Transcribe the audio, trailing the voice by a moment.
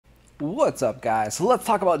What's up, guys? So let's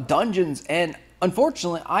talk about dungeons. And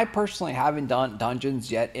unfortunately, I personally haven't done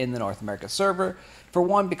dungeons yet in the North America server. For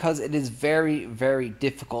one, because it is very, very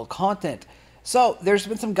difficult content. So there's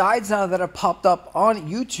been some guides now that have popped up on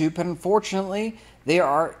YouTube, and unfortunately, they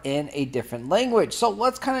are in a different language. So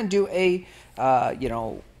let's kind of do a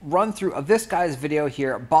run through of this guy's video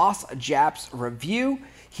here, BossJapzReview.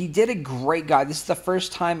 He did a great guide. This is the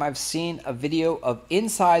first time I've seen a video of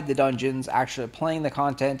inside the dungeons, actually playing the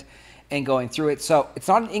content and going through it. So it's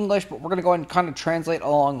not in English, but we're going to go and kind of translate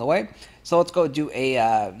along the way. So let's go do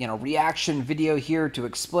a reaction video here to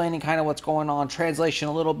explaining kind of what's going on, translation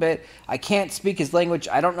a little bit. I can't speak his language.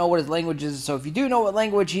 I don't know what his language is. So if you do know what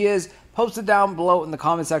language he is, post it down below in the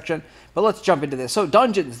comment section. But let's jump into this. So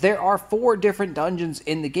dungeons, there are 4 different dungeons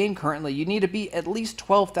in the game currently. You need to be at least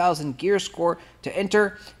 12,000 gear score to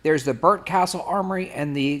enter. There's the Burnt Castle Armory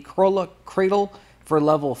and the Cradle for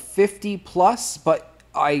level 50 plus, but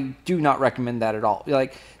I do not recommend that at all.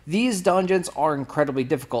 Like, these dungeons are incredibly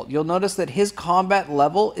difficult. You'll notice that his combat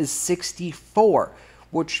level is 64,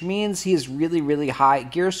 which means he is really, really high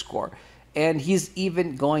gear score. And he's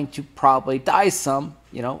even going to probably die some,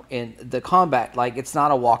 in the combat. Like, it's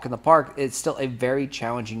not a walk in the park. It's still a very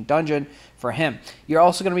challenging dungeon for him. You're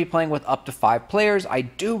also going to be playing with up to 5 players. I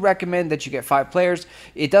do recommend that you get 5 players.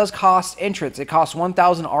 It does cost entrance. It costs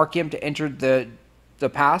 1,000 Archeum to enter the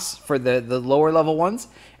pass for the lower level ones,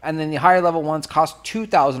 and then the higher level ones cost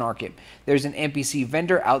 2,000 Archeum. There's an NPC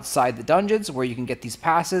vendor outside the dungeons where you can get these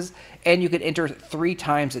passes, and you can enter 3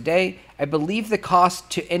 times a day. I believe the cost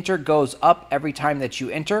to enter goes up every time that you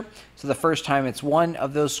enter. So the first time it's 1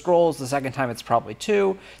 of those scrolls, the second time it's probably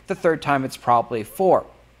 2, the third time it's probably 4.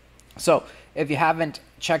 So if you haven't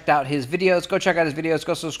checked out his videos, go check out his videos,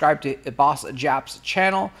 go subscribe to BossJap's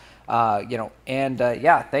channel.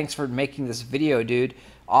 Yeah, thanks for making this video, dude.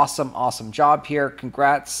 Awesome job here.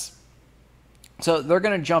 Congrats. So they're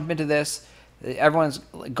going to jump into this. Everyone's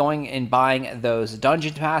going and buying those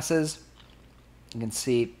dungeon passes. You can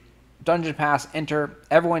see dungeon pass, enter.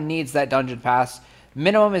 Everyone needs that dungeon pass.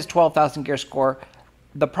 Minimum is 12,000 gear score.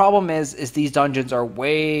 The problem is these dungeons are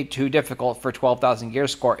way too difficult for 12,000 gear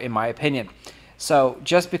score, in my opinion. So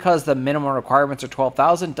just because the minimum requirements are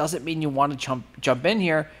 12,000 doesn't mean you want to jump in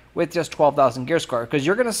here with just 12,000 gear score, because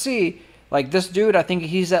you're going to see, like, this dude, I think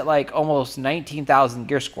he's at like almost 19,000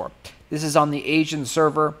 gear score. This is on the Asian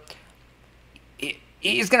server.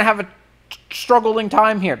 He's going to have a struggling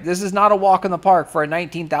time here. This is not a walk in the park for a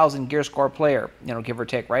 19,000 gear score player, give or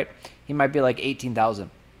take, right? He might be like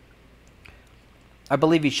 18,000. I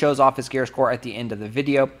believe he shows off his gear score at the end of the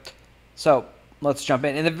video. So let's jump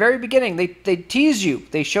in. In the very beginning, they tease you.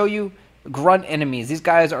 They show you grunt enemies. These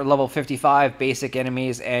guys are level 55 basic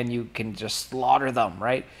enemies, and you can just slaughter them,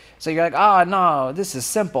 right? So you're like, no, this is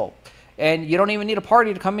simple. And you don't even need a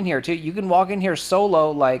party to come in here, too. You can walk in here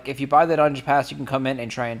solo. Like, if you buy the dungeon pass, you can come in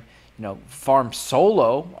and try and, farm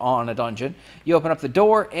solo on a dungeon. You open up the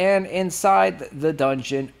door, and inside the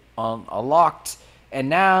dungeon, unlocked. And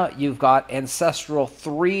now you've got ancestral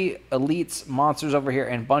 3 elites monsters over here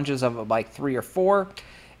and bunches of like 3 or 4.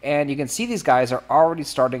 And you can see these guys are already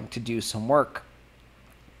starting to do some work.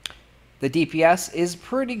 The DPS is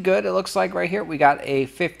pretty good, it looks like right here. We got a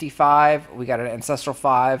 55, we got an Ancestral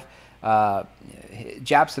 5.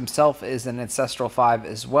 Japs himself is an Ancestral 5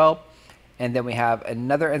 as well. And then we have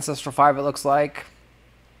another Ancestral 5, it looks like.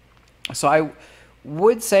 So I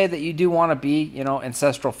would say that you do want to be,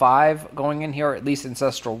 Ancestral 5 going in here, or at least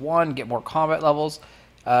Ancestral 1, get more combat levels.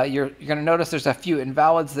 You're going to notice there's a few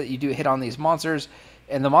invalids that you do hit on these monsters.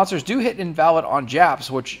 And the monsters do hit invalid on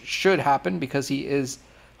Japs, which should happen because he is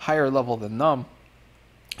higher level than them.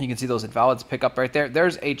 You can see those invalids pick up right there.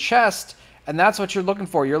 There's a chest, and that's what you're looking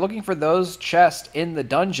for. You're looking for those chests in the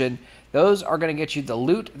dungeon. Those are going to get you the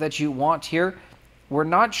loot that you want here. We're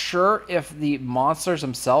not sure if the monsters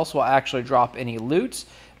themselves will actually drop any loot,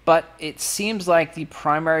 but it seems like the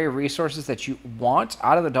primary resources that you want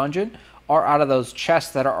out of the dungeon are out of those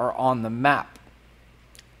chests that are on the map.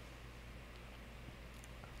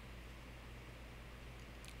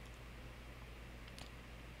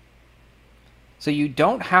 So you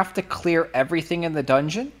don't have to clear everything in the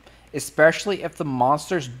dungeon, especially if the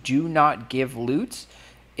monsters do not give loot.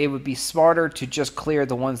 It would be smarter to just clear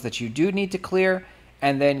the ones that you do need to clear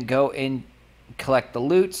and then go and collect the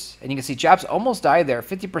loot. And you can see Japs almost died there,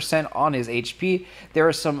 50% on his HP. There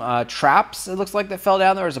are some traps, it looks like, that fell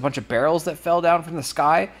down. There was a bunch of barrels that fell down from the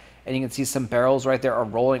sky. And you can see some barrels right there are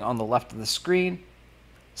rolling on the left of the screen.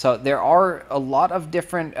 So there are a lot of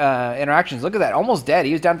different interactions. Look at that, almost dead.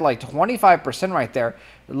 He was down to like 25% right there.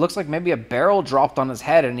 It looks like maybe a barrel dropped on his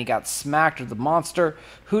head and he got smacked with the monster.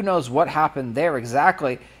 Who knows what happened there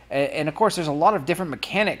exactly. And of course, there's a lot of different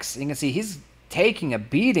mechanics. You can see he's taking a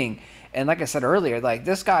beating. And like I said earlier, like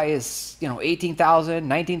this guy is, 18,000,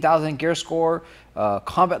 19,000 gear score,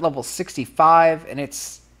 combat level 65, and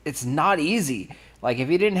it's not easy. Like if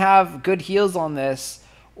he didn't have good heals on this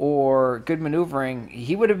or good maneuvering,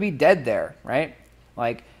 he would be dead there, right?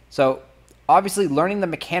 Like, so obviously learning the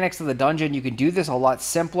mechanics of the dungeon, you can do this a lot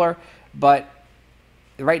simpler, but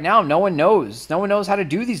right now no one knows how to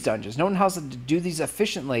do these dungeons. No one knows how to do these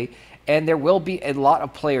efficiently, and there will be a lot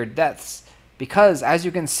of player deaths. Because, as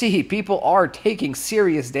you can see, people are taking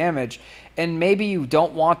serious damage, and maybe you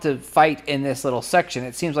don't want to fight in this little section.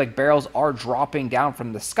 It seems like barrels are dropping down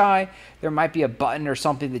from the sky. There might be a button or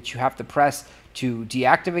something that you have to press to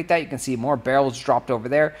deactivate that. You can see more barrels dropped over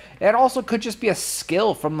there. It also could just be a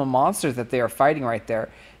skill from the monsters that they are fighting right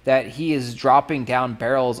there, that he is dropping down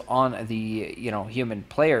barrels on the, human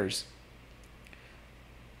players.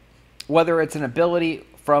 Whether it's an ability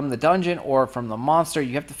from the dungeon or from the monster,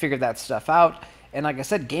 you have to figure that stuff out. And like I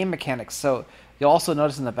said, game mechanics. So you'll also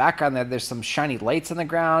notice in the background that there's some shiny lights in the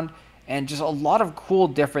ground and just a lot of cool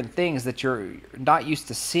different things that you're not used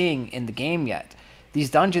to seeing in the game yet.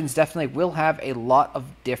 These dungeons definitely will have a lot of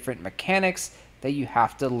different mechanics that you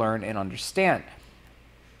have to learn and understand.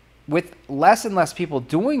 With less and less people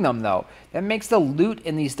doing them though, that makes the loot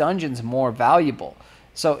in these dungeons more valuable.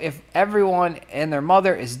 So if everyone and their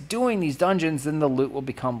mother is doing these dungeons, then the loot will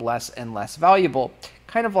become less and less valuable.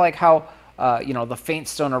 Kind of like how, the Faint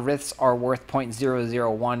Stone of Rifts are worth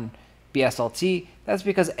 0.001 BSLT. That's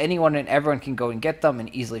because anyone and everyone can go and get them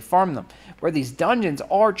and easily farm them. Where these dungeons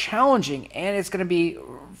are challenging, and it's going to be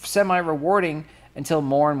semi-rewarding until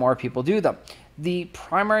more and more people do them. The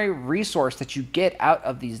primary resource that you get out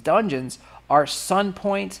of these dungeons are Sun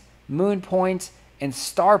Point, Moon Point, and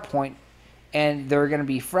Star Point. And there are going to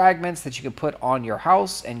be fragments that you can put on your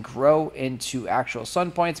house and grow into actual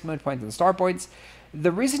sun points, moon points, and star points.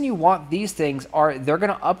 The reason you want these things are they're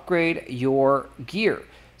going to upgrade your gear.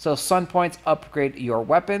 So sun points upgrade your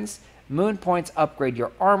weapons, moon points upgrade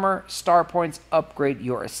your armor, star points upgrade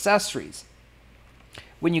your accessories.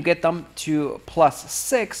 When you get them to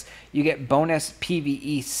 +6, you get bonus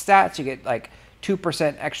PvE stats. You get like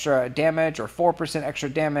 2% extra damage or 4% extra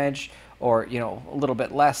damage, or a little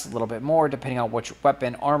bit less, a little bit more, depending on which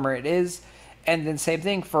weapon armor it is. And then same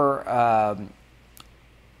thing for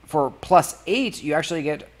 +8, you actually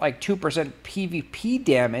get like 2% PvP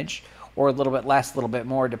damage, or a little bit less, a little bit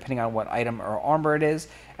more, depending on what item or armor it is.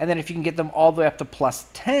 And then if you can get them all the way up to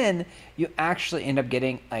 +10, you actually end up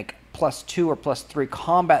getting like +2 or +3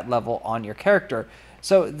 combat level on your character.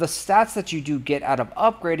 So the stats that you do get out of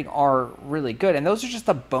upgrading are really good, and those are just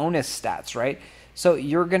the bonus stats, right? So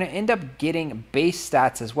you're going to end up getting base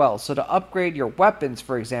stats as well. So to upgrade your weapons,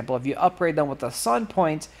 for example, if you upgrade them with a sun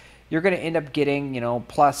point, you're going to end up getting,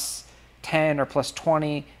 +10 or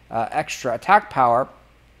 +20 extra attack power,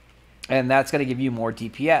 and that's going to give you more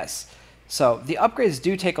DPS. So the upgrades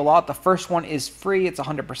do take a lot. The first one is free. It's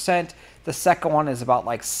 100%. The second one is about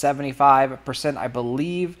like 75%, I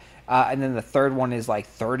believe. And then the third one is like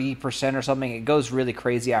 30% or something. It goes really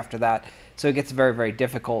crazy after that. So it gets very, very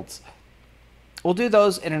difficult. We'll do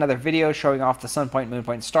those in another video showing off the Sun Point, Moon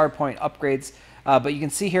Point, Star Point upgrades. But you can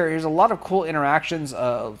see here's a lot of cool interactions.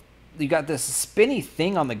 You got this spinny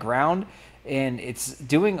thing on the ground, and it's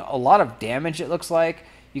doing a lot of damage, it looks like.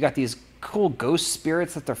 You got these cool ghost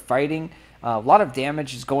spirits that they're fighting. A lot of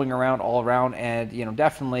damage is going around all around, and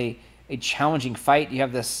definitely a challenging fight. You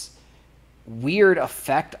have this weird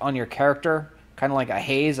effect on your character, kind of like a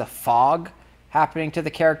haze, a fog happening to the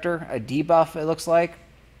character, a debuff it looks like.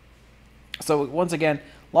 So once again,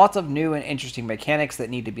 lots of new and interesting mechanics that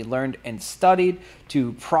need to be learned and studied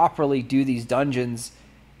to properly do these dungeons.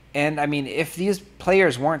 And I mean, if these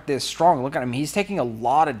players weren't this strong, look at him, he's taking a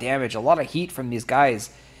lot of damage, a lot of heat from these guys.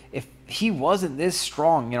 If he wasn't this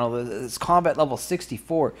strong, this combat level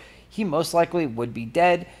 64, he most likely would be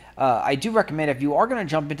dead. I do recommend, if you are going to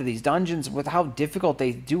jump into these dungeons, with how difficult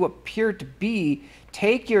they do appear to be,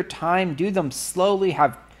 take your time, do them slowly,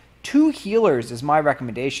 have 2 healers is my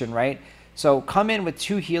recommendation, right? So come in with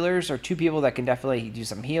 2 healers or 2 people that can definitely do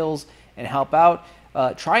some heals and help out.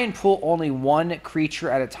 Try and pull only 1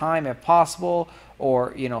 creature at a time if possible,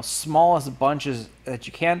 or smallest bunches that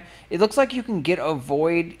you can. It looks like you can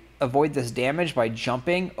avoid this damage by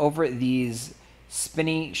jumping over these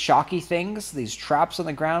spinny, shocky things, these traps on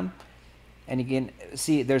the ground. And you can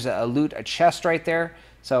see there's a loot, a chest right there.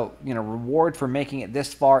 So reward for making it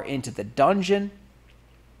this far into the dungeon.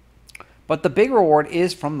 But the big reward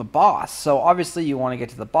is from the boss. So obviously you want to get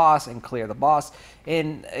to the boss and clear the boss.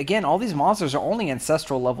 And again, all these monsters are only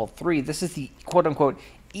ancestral level 3. This is the quote-unquote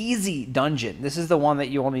easy dungeon. This is the one that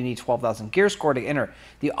you only need 12,000 gear score to enter.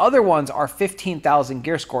 The other ones are 15,000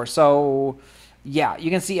 gear score. So yeah, you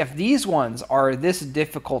can see if these ones are this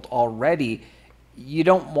difficult already, you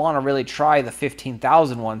don't want to really try the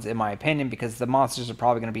 15,000 ones, in my opinion, because the monsters are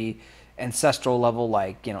probably going to be ancestral level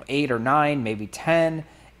like, 8 or 9, maybe 10.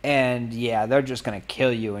 And yeah, they're just going to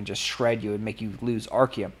kill you and just shred you and make you lose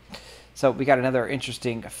Archeum. So we got another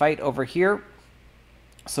interesting fight over here.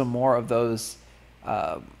 Some more of those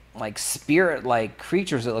like spirit-like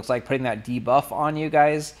creatures, it looks like, putting that debuff on you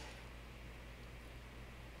guys.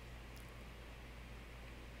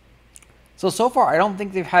 So far, I don't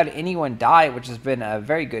think they've had anyone die, which has been a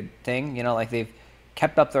very good thing. Like they've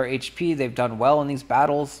kept up their HP. They've done well in these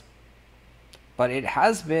battles. But it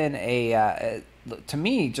has been to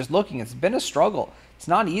me, just looking, it's been a struggle. It's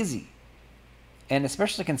not easy. And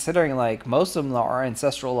especially considering, like, most of them are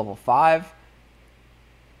ancestral level 5.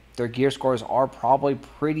 Their gear scores are probably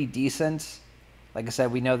pretty decent. Like I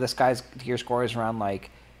said, we know this guy's gear score is around, like,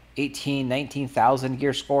 18, 19,000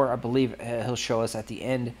 gear score. I believe he'll show us at the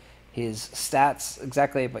end his stats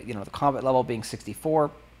exactly. But, the combat level being 64.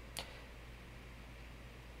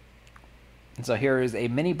 And so here is a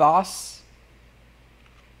mini boss.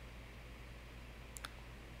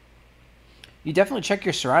 You definitely check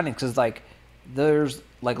your surroundings, because like there's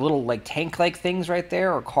like little like tank-like things right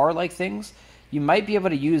there, or car-like things. You might be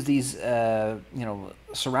able to use these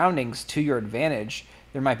surroundings to your advantage.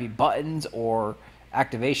 There might be buttons or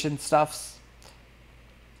activation stuffs.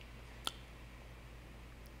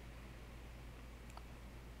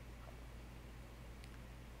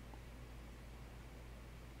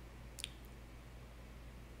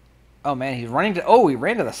 Oh man, he's running to... Oh, he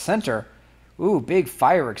ran to the center. Ooh, big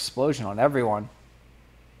fire explosion on everyone.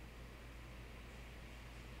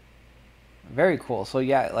 Very cool. So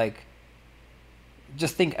yeah, like,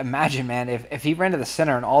 just imagine, man, if he ran to the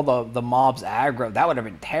center and all the mobs aggro, that would have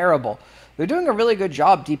been terrible. They're doing a really good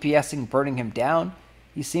job DPSing, burning him down.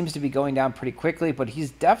 He seems to be going down pretty quickly, but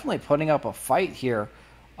he's definitely putting up a fight here.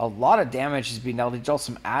 A lot of damage is being dealt. He dealt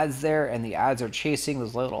some ads there, and the ads are chasing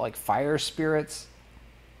those little, like, fire spirits.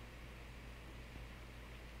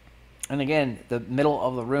 And again, the middle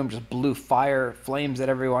of the room just blew fire, flames at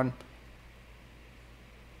everyone.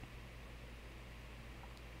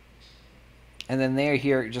 And then they're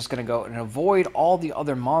here just going to go and avoid all the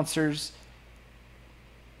other monsters.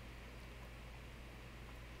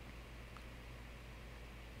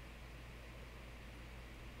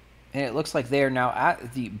 And it looks like they are now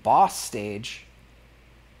at the boss stage.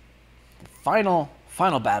 Final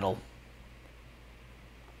battle.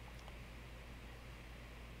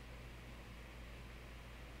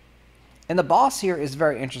 And the boss here is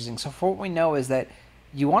very interesting. So for what we know is that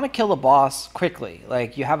you want to kill the boss quickly.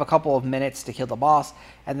 Like, you have a couple of minutes to kill the boss,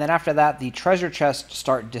 and then after that, the treasure chests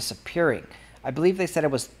start disappearing. I believe they said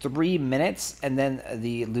it was 3 minutes, and then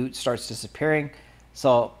the loot starts disappearing.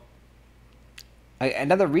 So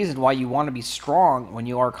another reason why you want to be strong when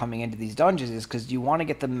you are coming into these dungeons is because you want to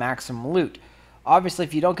get the maximum loot. Obviously,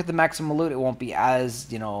 if you don't get the maximum loot, it won't be as,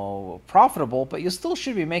 profitable, but you still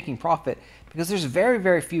should be making profit, because there's very,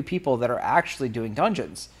 very few people that are actually doing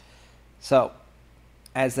dungeons. So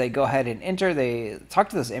as they go ahead and enter, they talk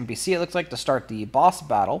to this NPC, it looks like, to start the boss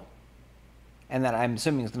battle. And then I'm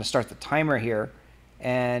assuming it's going to start the timer here.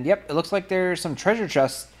 And yep, it looks like there's some treasure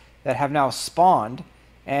chests that have now spawned.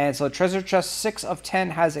 And so treasure chest 6 of 10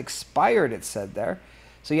 has expired, it said there.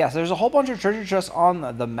 So yes, there's a whole bunch of treasure chests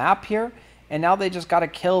on the map here. And now they just got to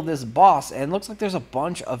kill this boss. And it looks like there's a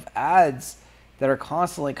bunch of ads that are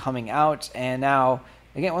constantly coming out. And now,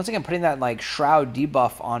 again, once again, putting that like shroud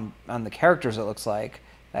debuff on the characters, it looks like.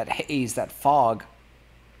 That haze, that fog.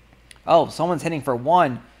 Oh, someone's hitting for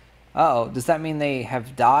 1. Uh-oh, does that mean they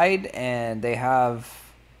have died and they have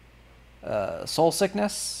soul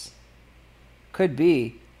sickness? Could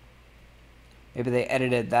be. Maybe they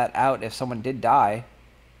edited that out if someone did die.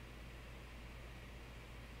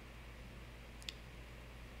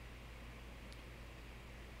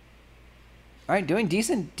 All right, doing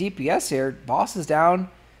decent DPS here. Boss is down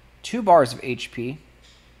 2 bars of HP.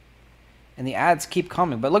 And the ads keep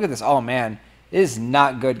coming. But look at this. Oh, man. It is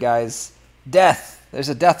not good, guys. Death. There's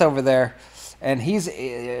a death over there. And he's...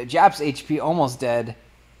 Jap's HP almost dead.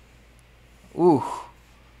 Ooh.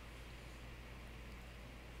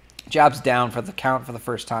 Jap's down for the count for the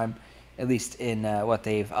first time. At least in what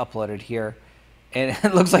they've uploaded here. And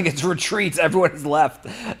it looks like it's retreats. Everyone has left.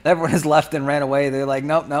 Everyone has left and ran away. They're like,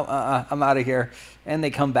 nope, I'm out of here. And they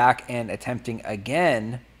come back and attempting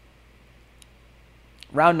again.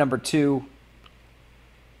 Round number 2.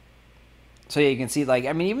 So yeah, you can see, like,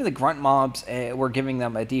 I mean, even the grunt mobs were giving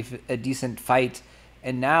them a decent fight.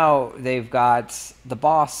 and now they've got the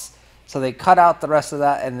boss. So they cut out the rest of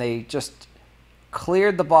that, and they just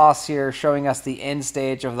cleared the boss here, showing us the end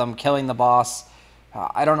stage of them killing the boss.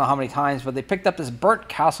 I don't know how many times, but they picked up this burnt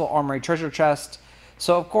castle armory treasure chest.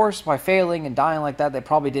 So of course, by failing and dying like that, they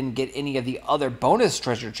probably didn't get any of the other bonus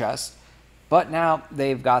treasure chests. But now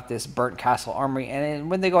they've got this burnt castle armory, and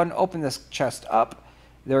when they go and open this chest up,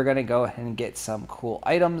 they're going to go ahead and get some cool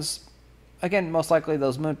items. Again, most likely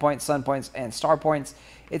those moon points, sun points, and star points.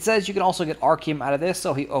 It says you can also get Archeum out of this,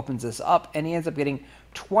 so he opens this up, and he ends up getting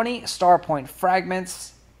 20 star point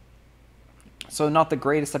fragments. So not the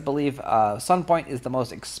greatest, I believe. Sun point is the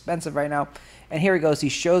most expensive right now. And here he goes. He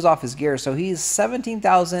shows off his gear. So he's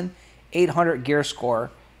 17,800 gear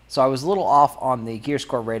score. So I was a little off on the gear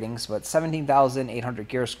score ratings, but 17,800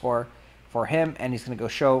 gear score for him. And he's going to go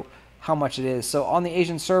show how much it is. So on the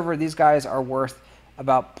Asian server, these guys are worth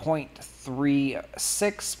about 0.36,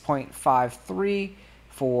 0.53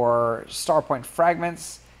 for star point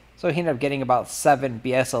fragments. So he ended up getting about 7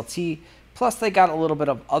 BSLT. Plus they got a little bit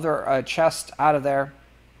of other chest out of there.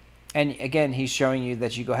 And again, he's showing you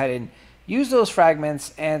that you go ahead and use those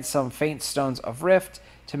fragments and some faint stones of rift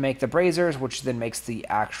to make the braziers, which then makes the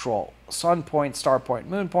actual sun point, star point,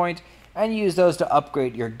 moon point, and use those to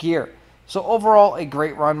upgrade your gear. So overall, a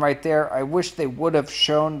great run right there. I wish they would have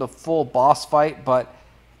shown the full boss fight, but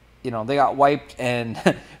you know, they got wiped, and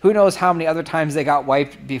who knows how many other times they got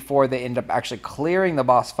wiped before they end up actually clearing the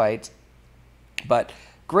boss fight. But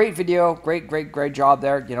great video, great job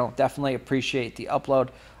there. You know, definitely appreciate the upload.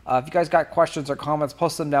 If you guys got questions or comments,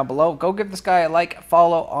 post them down below. Go give this guy a like,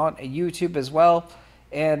 follow on YouTube as well.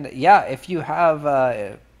 And yeah, if you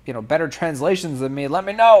have you know, better translations than me, let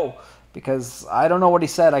me know, because I don't know what he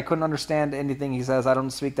said. I couldn't understand anything he says. I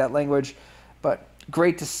don't speak that language, but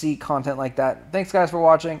great to see content like that. Thanks guys for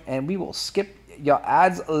watching, and we will skip your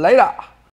ads later.